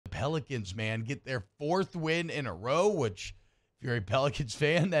Pelicans, man, get their 4th win in a row, which if you're a Pelicans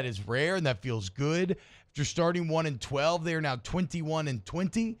fan, that is rare and that feels good. After starting 1-12, they are now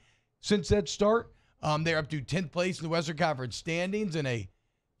 21-20 since that start. They're up to 10th place in the Western Conference standings in a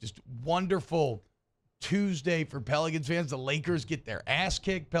just wonderful Tuesday for Pelicans fans. The Lakers get their ass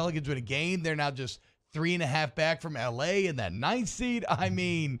kicked. Pelicans win a game. They're now just 3.5 back from LA in that 9th seed. I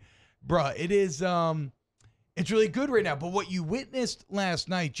mean, bruh, it is it's really good right now. But what you witnessed last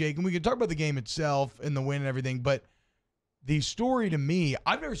night, Jake, and we can talk about the game itself and the win and everything, but the story to me,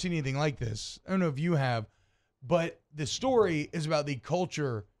 I've never seen anything like this. I don't know if you have, but the story is about the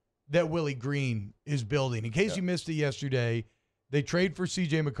culture that Willie Green is building. In case you missed it yesterday, they trade for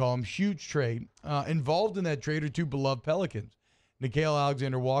CJ McCollum, huge trade. Involved in that trade are 2 beloved Pelicans, Nickeil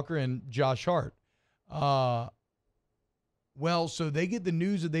Alexander-Walker and Josh Hart. Well, so they get the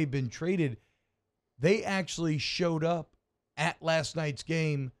news that they've been traded. They actually showed up at last night's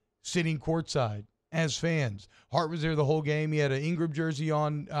game sitting courtside as fans. Hart was there the whole game. He had an Ingram jersey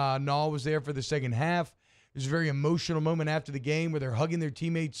on. Nall was there for the second half. It was a very emotional moment after the game where they're hugging their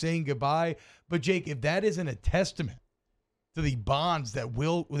teammates, saying goodbye. But, Jake, if that isn't a testament to the bonds that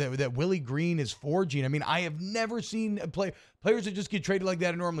Willie Green is forging. I mean, I have never seen players that just get traded like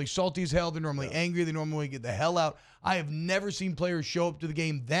that are normally salty as hell. They're normally angry. They normally get the hell out. I have never seen players show up to the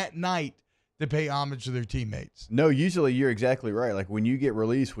game that night to pay homage to their teammates. No, usually you're exactly right. Like when you get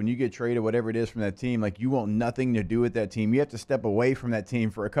released, when you get traded, whatever it is from that team, like you want nothing to do with that team. You have to step away from that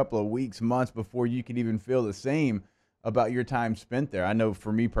team for a couple of weeks, months before you can even feel the same about your time spent there. I know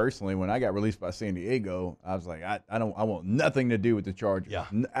for me personally, when I got released by San Diego, I was like, I want nothing to do with the Chargers. Yeah.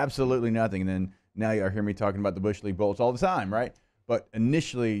 Absolutely nothing. And then now you hear me talking about the Bush League Bolts all the time, right? But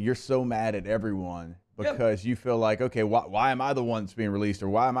initially, you're so mad at everyone because you feel like, okay, why am I the one that's being released or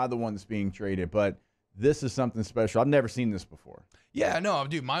why am I the one that's being traded? But this is something special. I've never seen this before. Yeah, no,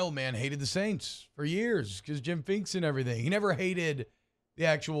 dude, my old man hated the Saints for years because Jim Finks and everything. He never hated the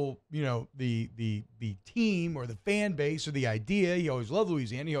actual, the team or the fan base or the idea. He always loved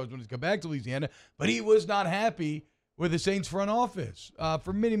Louisiana. He always wanted to come back to Louisiana. But he was not happy with the Saints front office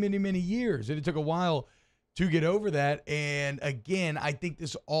for many, many, many years. And it took a while to get over that. And, again, I think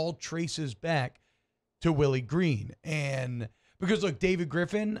this all traces back to Willie Green. And because, look, David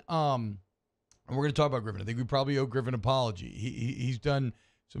Griffin, and we're going to talk about Griffin. I think we probably owe Griffin an apology. He's done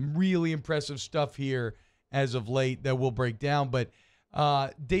some really impressive stuff here as of late that we'll break down. But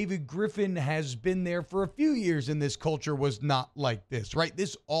David Griffin has been there for a few years, and this culture was not like this, right?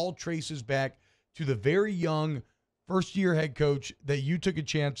 This all traces back to the very young first-year head coach that you took a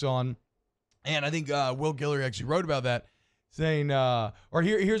chance on. And I think Will Guillory actually wrote about that, saying,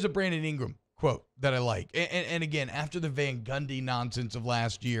 here's a Brandon Ingram quote that I like. And again, after the Van Gundy nonsense of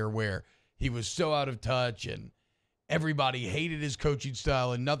last year where he was so out of touch and everybody hated his coaching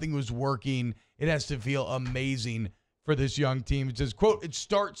style and nothing was working, it has to feel amazing for this young team. It says, quote, "It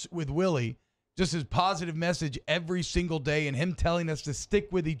starts with Willie, just his positive message every single day and him telling us to stick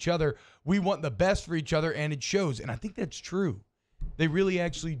with each other. We want the best for each other, and it shows." And I think that's true. They really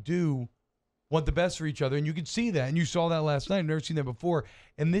actually do want the best for each other, and you can see that, and you saw that last night. I've never seen that before.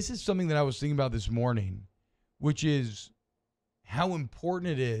 And this is something that I was thinking about this morning, which is how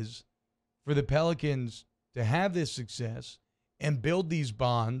important it is for the Pelicans to have this success and build these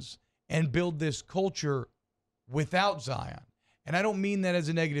bonds and build this culture without Zion. And I don't mean that as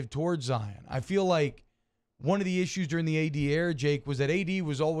a negative towards Zion. I feel like one of the issues during the AD era, Jake, was that AD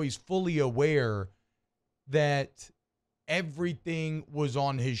was always fully aware that everything was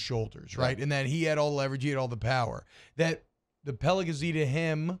on his shoulders, right? And that he had all the leverage, he had all the power. That the Pelicans needed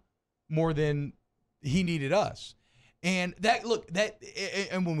him more than he needed us. And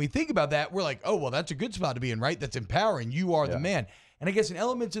and when we think about that, we're like, oh, well, that's a good spot to be in, right? That's empowering. You are the man. And I guess an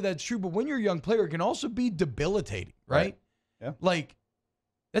element of that's true, but when you're a young player, it can also be debilitating, right? Yeah. Like,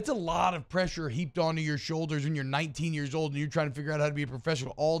 that's a lot of pressure heaped onto your shoulders when you're 19 years old and you're trying to figure out how to be a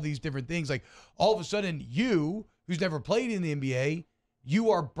professional, all these different things. Like, all of a sudden, you, who's never played in the NBA,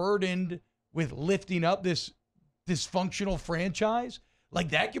 you are burdened with lifting up this dysfunctional franchise. Like,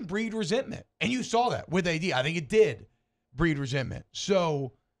 that can breed resentment. And you saw that with AD. I think it did breed resentment.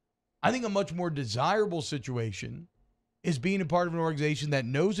 So I think a much more desirable situation is being a part of an organization that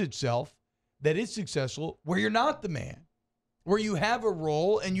knows itself, that is successful, where you're not the man, where you have a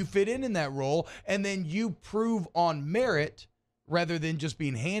role and you fit in that role, and then you prove on merit rather than just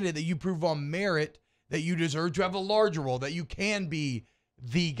being handed, that you prove on merit that you deserve to have a larger role, that you can be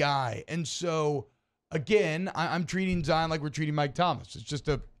the guy. And so, again, I'm treating Zion like we're treating Mike Thomas. It's just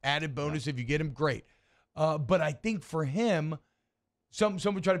an added bonus. If you get him, great. But I think for him, some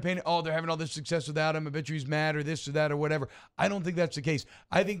would try to paint it, oh, they're having all this success without him. I bet you he's mad or this or that or whatever. I don't think that's the case.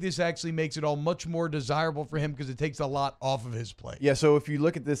 I think this actually makes it all much more desirable for him because it takes a lot off of his plate. Yeah, so if you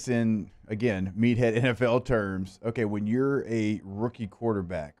look at this in, again, meathead NFL terms, okay, when you're a rookie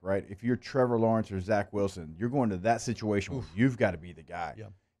quarterback, right, if you're Trevor Lawrence or Zach Wilson, you're going to that situation where you've got to be the guy. Yeah.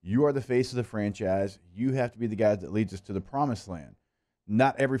 You are the face of the franchise. You have to be the guy that leads us to the promised land.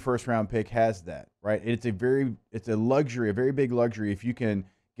 Not every first-round pick has that, right? It's a luxury, a very big luxury if you can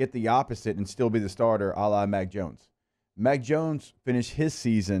get the opposite and still be the starter, a la Mac Jones. Mac Jones finished his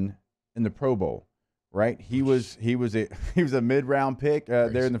season in the Pro Bowl, right? He was a mid-round pick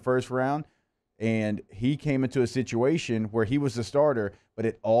there in the first round, and he came into a situation where he was the starter, but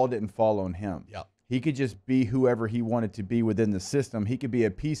it all didn't fall on him. Yeah. He could just be whoever he wanted to be within the system. He could be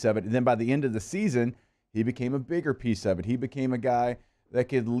a piece of it, and then by the end of the season, he became a bigger piece of it. He became a guy that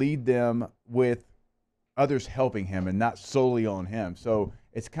could lead them with others helping him and not solely on him. So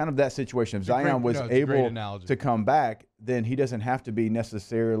it's kind of that situation. If Zion was able to come back, then he doesn't have to be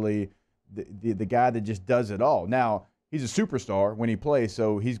necessarily the guy that just does it all. Now, he's a superstar when he plays,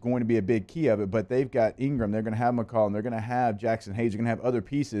 so he's going to be a big key of it. But they've got Ingram. They're going to have McCollum. They're going to have Jackson Hayes. They're going to have other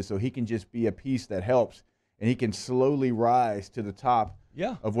pieces, so he can just be a piece that helps, and he can slowly rise to the top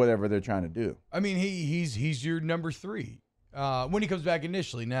of whatever they're trying to do. I mean, he's your number 3. When he comes back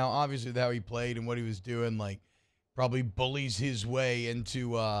initially. Now, obviously, how he played and what he was doing, like, probably bullies his way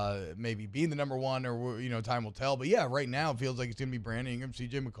into maybe being the number 1 or, time will tell. But, yeah, right now it feels like it's going to be Brandon Ingram,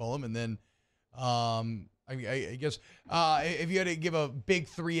 CJ McCollum, and then I guess if you had to give a big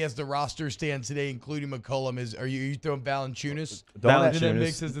 3 as the roster stands today, including McCollum, are you throwing Valanciunas?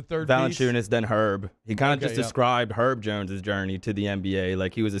 Valanciunas as the third Valanciunas, piece? then Herb. He kind of just described Herb Jones' journey to the NBA.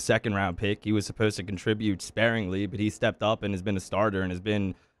 Like, he was a second-round pick. He was supposed to contribute sparingly, but he stepped up and has been a starter and has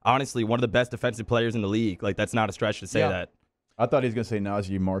been, honestly, one of the best defensive players in the league. Like, that's not a stretch to say that. I thought he was going to say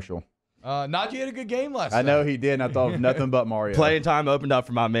Najee Marshall. Najee had a good game last night. I know he did, and I thought of nothing but Mario. Playing time opened up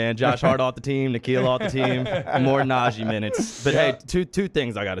for my man. Josh Hart off the team, Nikhil off the team, more Najee minutes. But, hey, two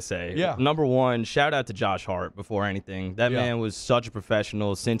things I got to say. Yeah. Number one, shout out to Josh Hart before anything. That man was such a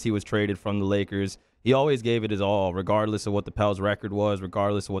professional since he was traded from the Lakers. He always gave it his all, regardless of what the Pels record was,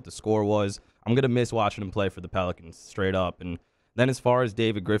 regardless of what the score was. I'm going to miss watching him play for the Pelicans, straight up. And then as far as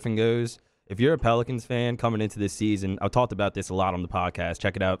David Griffin goes, if you're a Pelicans fan coming into this season, I've talked about this a lot on the podcast.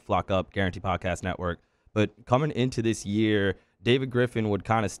 Check it out, Flock Up, Guarantee Podcast Network. But coming into this year, David Griffin would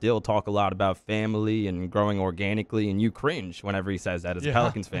kind of still talk a lot about family and growing organically, and you cringe whenever he says that as a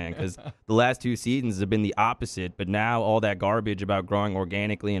Pelicans fan, because the last 2 seasons have been the opposite. But now all that garbage about growing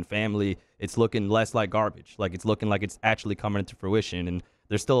organically and family, it's looking less like garbage. Like, it's looking like it's actually coming into fruition. And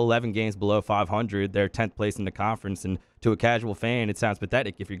they're still 11 games below 500. They're 10th place in the conference. And to a casual fan, it sounds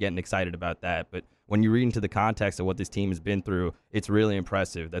pathetic if you're getting excited about that. But when you read into the context of what this team has been through, it's really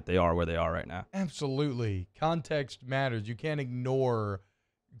impressive that they are where they are right now. Absolutely. Context matters. You can't ignore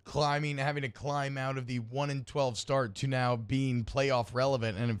having to climb out of the 1-12 start to now being playoff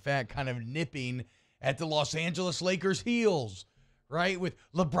relevant, and in fact kind of nipping at the Los Angeles Lakers' heels, right? With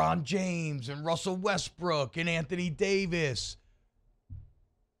LeBron James and Russell Westbrook and Anthony Davis.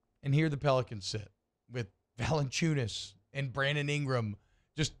 And here the Pelicans sit with Valanciunas and Brandon Ingram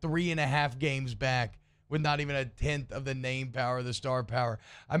just 3.5 games back with not even a 10th of the name power, the star power.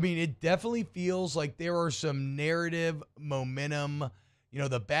 I mean, it definitely feels like there are some narrative momentum.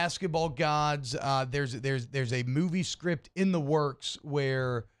 The basketball gods, there's a movie script in the works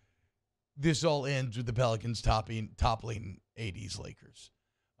where this all ends with the Pelicans toppling 80s Lakers.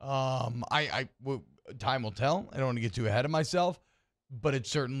 Time will tell. I don't want to get too ahead of myself, but it's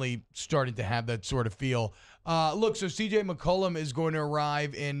certainly starting to have that sort of feel. Look, so CJ McCollum is going to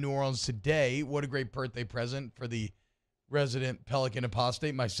arrive in New Orleans today. What a great birthday present for the resident Pelican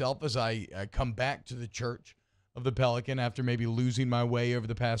apostate, myself, as I come back to the church of the Pelican after maybe losing my way over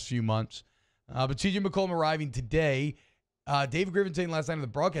the past few months. But CJ McCollum arriving today. David Griffin saying last night on the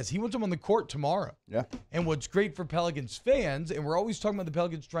broadcast, he wants him on the court tomorrow. Yeah. And what's great for Pelicans fans, and we're always talking about the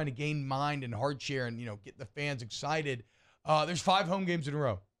Pelicans trying to gain mind and heart share and, get the fans excited. There's 5 home games in a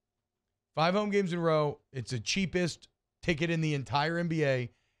row. 5 home games in a row. It's the cheapest ticket in the entire NBA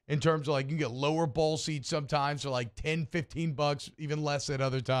in terms of, like, you can get lower bowl seats sometimes for like $10, $15, even less at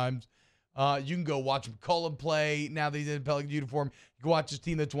other times. You can go watch McCollum play now that he's in a Pelicans uniform. You can watch this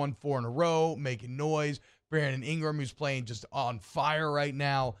team that's won 4 in a row, making noise. Brandon Ingram, who's playing just on fire right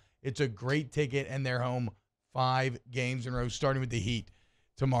now. It's a great ticket, and they're home 5 games in a row, starting with the Heat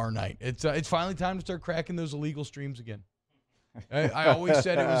tomorrow night. It's finally time to start cracking those illegal streams again. I always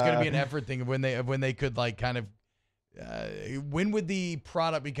said it was going to be an effort thing of when they could, like, kind of when would the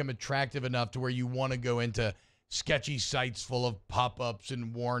product become attractive enough to where you want to go into sketchy sites full of pop-ups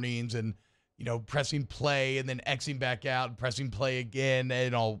and warnings and, pressing play and then Xing back out and pressing play again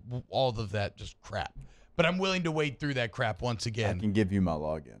and all of that just crap. But I'm willing to wade through that crap once again. I can give you my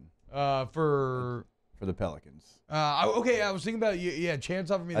login. For the Pelicans. Okay, I was thinking about you. Yeah, Chance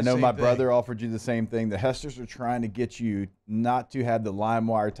offered me the I know same my thing. brother offered you the same thing. The Hesters are trying to get you not to have the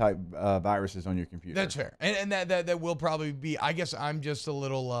LimeWire type viruses on your computer. That's fair. And that will probably be, I guess I'm just a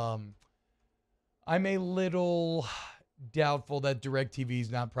little, I'm a little doubtful that DirecTV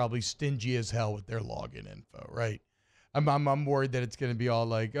is not probably stingy as hell with their login info, right? I'm worried that it's going to be all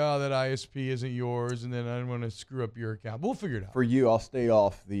like, oh, that ISP isn't yours, and then I don't want to screw up your account. We'll figure it out. For you, I'll stay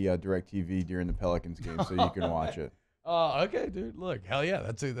off the DirecTV during the Pelicans game so you can watch it. Okay, dude. Look, hell yeah,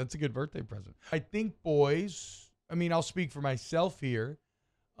 that's a good birthday present. I think, boys. I mean, I'll speak for myself here.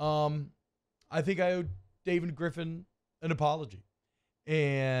 I think I owe David Griffin an apology,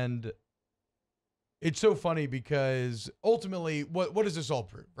 and it's so funny because ultimately, what does this all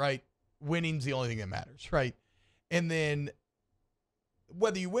prove, right? Winning's the only thing that matters, right? And then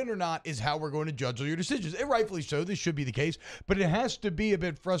whether you win or not is how we're going to judge all your decisions. And rightfully so, this should be the case. But it has to be a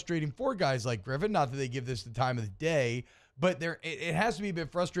bit frustrating for guys like Griffin. Not that they give this the time of the day, but it has to be a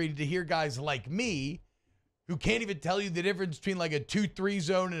bit frustrating to hear guys like me who can't even tell you the difference between like a 2-3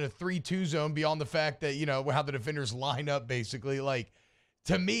 zone and a 3-2 zone beyond the fact that, how the defenders line up basically. Like,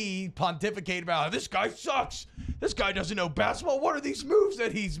 to me, pontificate about this guy sucks. This guy doesn't know basketball. What are these moves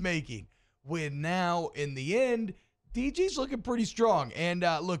that he's making? When now, in the end, DG's looking pretty strong. And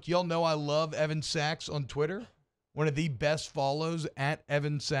look, y'all know I love Evan Sachs on Twitter. One of the best follows at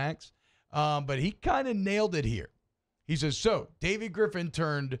Evan Sachs. But he kind of nailed it here. He says, so David Griffin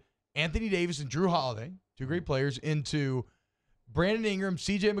turned Anthony Davis and Drew Holiday, two great players, into Brandon Ingram,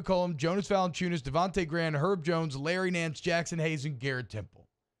 CJ McCollum, Jonas Valanciunas, Devontae Graham, Herb Jones, Larry Nance, Jackson Hayes, and Garrett Temple.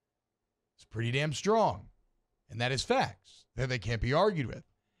 It's pretty damn strong. And that is facts that they can't be argued with.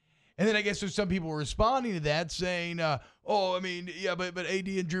 And then I guess there's some people responding to that saying, but AD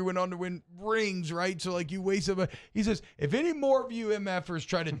and Drew went on to win rings, right? So, like, you wasted. He says, if any more of you MFers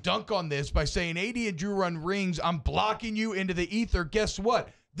try to dunk on this by saying AD and Drew run rings, I'm blocking you into the ether. Guess what?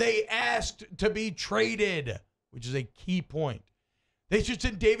 They asked to be traded, which is a key point. They should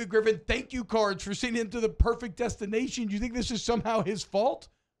send David Griffin thank you cards for sending him to the perfect destination. Do you think this is somehow his fault?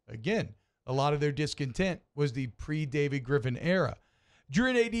 Again, a lot of their discontent was the pre-David Griffin era. Drew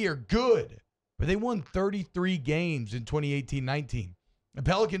and AD are good, but they won 33 games in 2018-19. The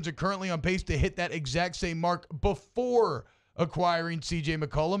Pelicans are currently on pace to hit that exact same mark before acquiring CJ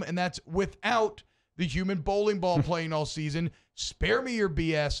McCollum, and that's without the human bowling ball playing all season. Spare me your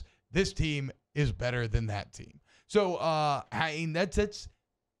BS. This team is better than that team. So, that's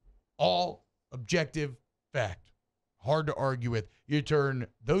all objective fact. Hard to argue with. You turn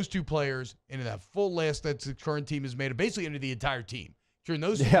those two players into that full list that the current team is made of, basically into the entire team. Turn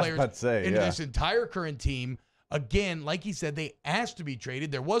those two players into this entire current team. Again, like he said, they asked to be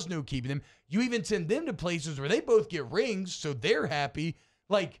traded. There was no keeping them. You even send them to places where they both get rings, so they're happy.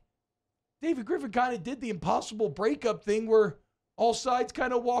 Like, David Griffin kind of did the impossible breakup thing where all sides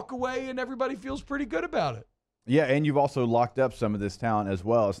kind of walk away and everybody feels pretty good about it. Yeah, and you've also locked up some of this talent as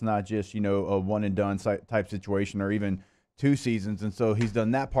well. It's not just, a one-and-done type situation or even 2 seasons, and so he's done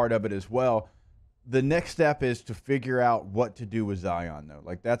that part of it as well. The next step is to figure out what to do with Zion, though.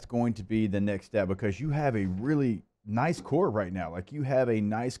 Like, that's going to be the next step because you have a really nice core right now. Like, you have a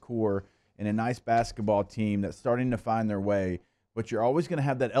nice core and a nice basketball team that's starting to find their way, but you're always going to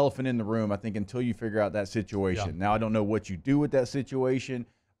have that elephant in the room, I think, until you figure out that situation. Yeah. Now, I don't know what you do with that situation.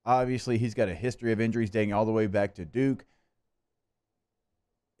 Obviously, he's got a history of injuries dating all the way back to Duke.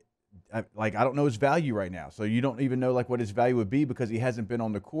 I don't know his value right now. So you don't even know what his value would be because he hasn't been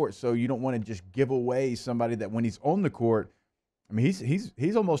on the court. So you don't want to just give away somebody that when he's on the court, I mean,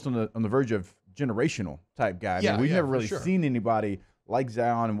 he's almost on the verge of generational type guy. I mean, we've never really seen anybody like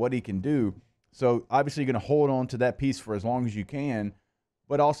Zion and what he can do. So obviously you're going to hold on to that piece for as long as you can,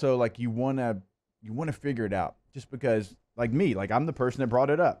 but also you want to figure it out just because I'm the person that brought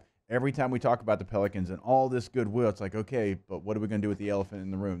it up. Every time we talk about the Pelicans and all this goodwill, it's like, okay, but what are we going to do with the elephant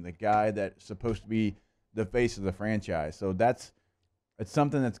in the room? The guy that's supposed to be the face of the franchise. So it's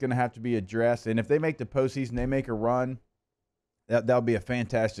something that's going to have to be addressed. And if they make the postseason, they make a run, that'll be a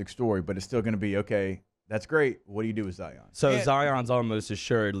fantastic story. But it's still going to be, okay, that's great. What do you do with Zion? So Zion's almost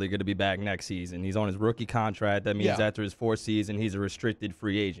assuredly going to be back next season. He's on his rookie contract. That means after his 4th season, he's a restricted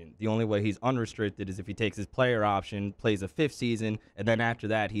free agent. The only way he's unrestricted is if he takes his player option, plays a 5th season, and then after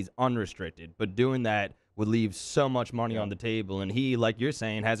that, he's unrestricted. But doing that would leave so much money on the table, and he, like you're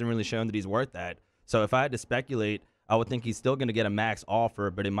saying, hasn't really shown that he's worth that. So if I had to speculate, I would think he's still going to get a max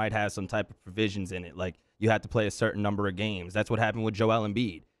offer, but it might have some type of provisions in it. Like, you had to play a certain number of games. That's what happened with Joel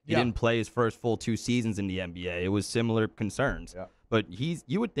Embiid. He didn't play his first full 2 seasons in the NBA. It was similar concerns. Yeah. But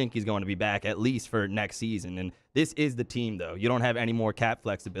you would think he's going to be back at least for next season. And this is the team, though. You don't have any more cap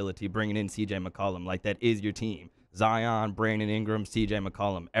flexibility bringing in CJ McCollum. Like, that is your team. Zion, Brandon Ingram, CJ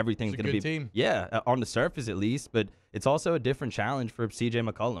McCollum. Everything's going to be team. Yeah, on the surface at least. But it's also a different challenge for CJ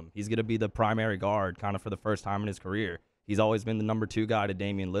McCollum. He's going to be the primary guard kind of for the first time in his career. He's always been the number 2 guy to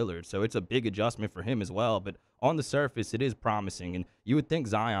Damian Lillard. So it's a big adjustment for him as well. But on the surface, it is promising. And you would think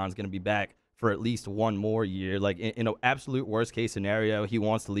Zion's going to be back for at least one more year. Like, in an absolute worst-case scenario, he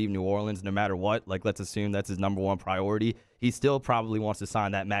wants to leave New Orleans no matter what. Like, let's assume that's his number 1 priority. He still probably wants to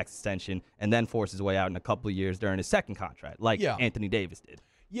sign that max extension and then force his way out in a couple of years during his second contract, like Anthony Davis did.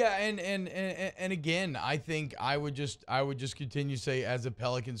 Yeah, and again, I think I would just continue to say, as a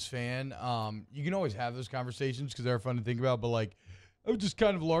Pelicans fan, you can always have those conversations because they're fun to think about, but like, I would just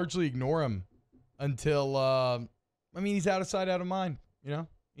kind of largely ignore him until he's out of sight, out of mind. You know,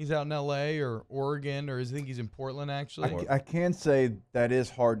 he's out in L.A. or Oregon, or I think he's in Portland actually. I can say that is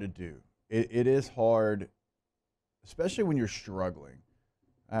hard to do. It is hard, especially when you're struggling.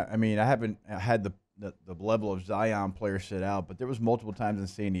 I mean, I haven't had the level of Zion players sit out, but there was multiple times in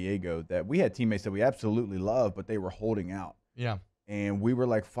San Diego that we had teammates that we absolutely loved, but they were holding out. Yeah. And we were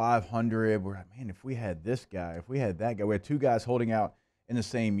like 500. We're like, man, if we had this guy, if we had that guy, we had 2 guys holding out in the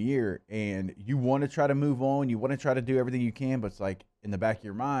same year, and you want to try to move on, you want to try to do everything you can, but it's like in the back of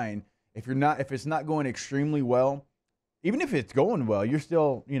your mind, if it's not going extremely well, even if it's going well, you're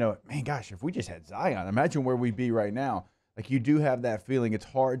still, man, gosh, if we just had Zion, imagine where we'd be right now. Like, you do have that feeling. It's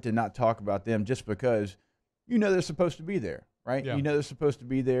hard to not talk about them just because they're supposed to be there, right? Yeah. They're supposed to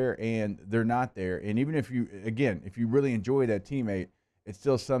be there, and they're not there. And even if you really enjoy that teammate, it's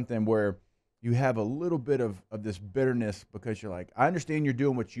still something where you have a little bit of this bitterness because you're like, I understand you're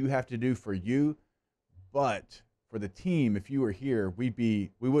doing what you have to do for you, but for the team, if you were here, we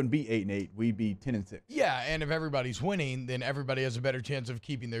wouldn't be 8-8, we'd be 10-6. Yeah, and if everybody's winning, then everybody has a better chance of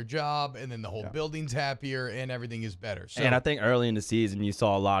keeping their job, and then the whole building's happier, and everything is better. So, and I think early in the season, you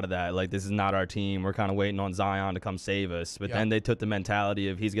saw a lot of that. Like, this is not our team. We're kind of waiting on Zion to come save us. But then they took the mentality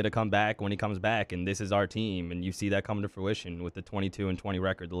of he's going to come back when he comes back, and this is our team. And you see that come to fruition with the 22-20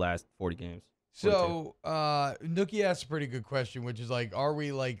 record the last 40 games. 42. So, Nookie asked a pretty good question, which is like, are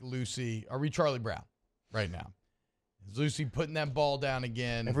we like Lucy? Are we Charlie Brown right now? Is Lucy putting that ball down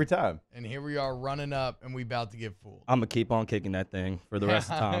again? Every time. And here we are running up, and we about to get fooled. I'm going to keep on kicking that thing for the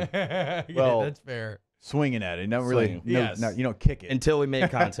rest of the time. Yeah, well, that's fair. Swinging at it. Not really. Yes. No, you don't kick it. Until we make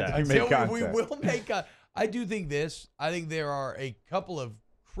contact. We will make I do think this. I think there are a couple of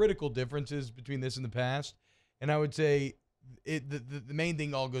critical differences between this and the past. And I would say the main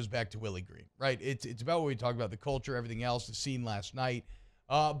thing all goes back to Willie Green, right? It's about what we talked about, the culture, everything else, the scene last night.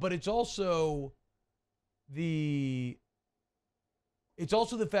 But it's also the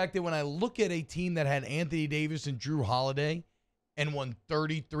fact that when I look at a team that had Anthony Davis and Drew Holiday and won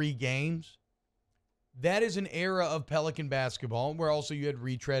 33 games, that is an era of Pelican basketball where also you had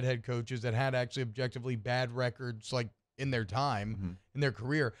retread head coaches that had actually objectively bad records like in their time, in their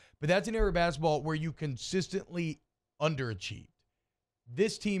career. But that's an era of basketball where you consistently underachieved.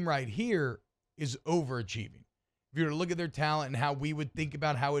 This team right here is overachieving. If you were to look at their talent and how we would think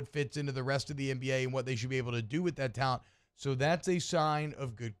about how it fits into the rest of the NBA and what they should be able to do with that talent. So that's a sign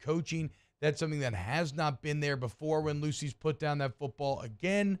of good coaching. That's something that has not been there before when Lucy's put down that football.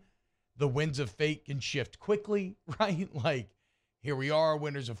 Again, the winds of fate can shift quickly, right? Like, here we are,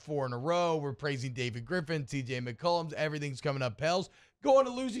 winners of 4 in a row. We're praising David Griffin, CJ McCollum. Everything's coming up, Pels. Go on a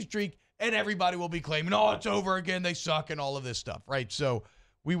losing streak, and everybody will be claiming, oh, it's over again. They suck and all of this stuff, right? So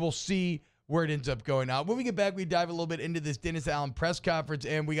we will see where it ends up going out. When we get back, we dive a little bit into this Dennis Allen press conference,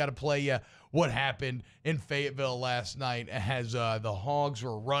 and we got to play you what happened in Fayetteville last night as the Hogs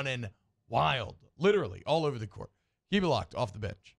were running wild, literally all over the court. Keep it locked, Off the Bench.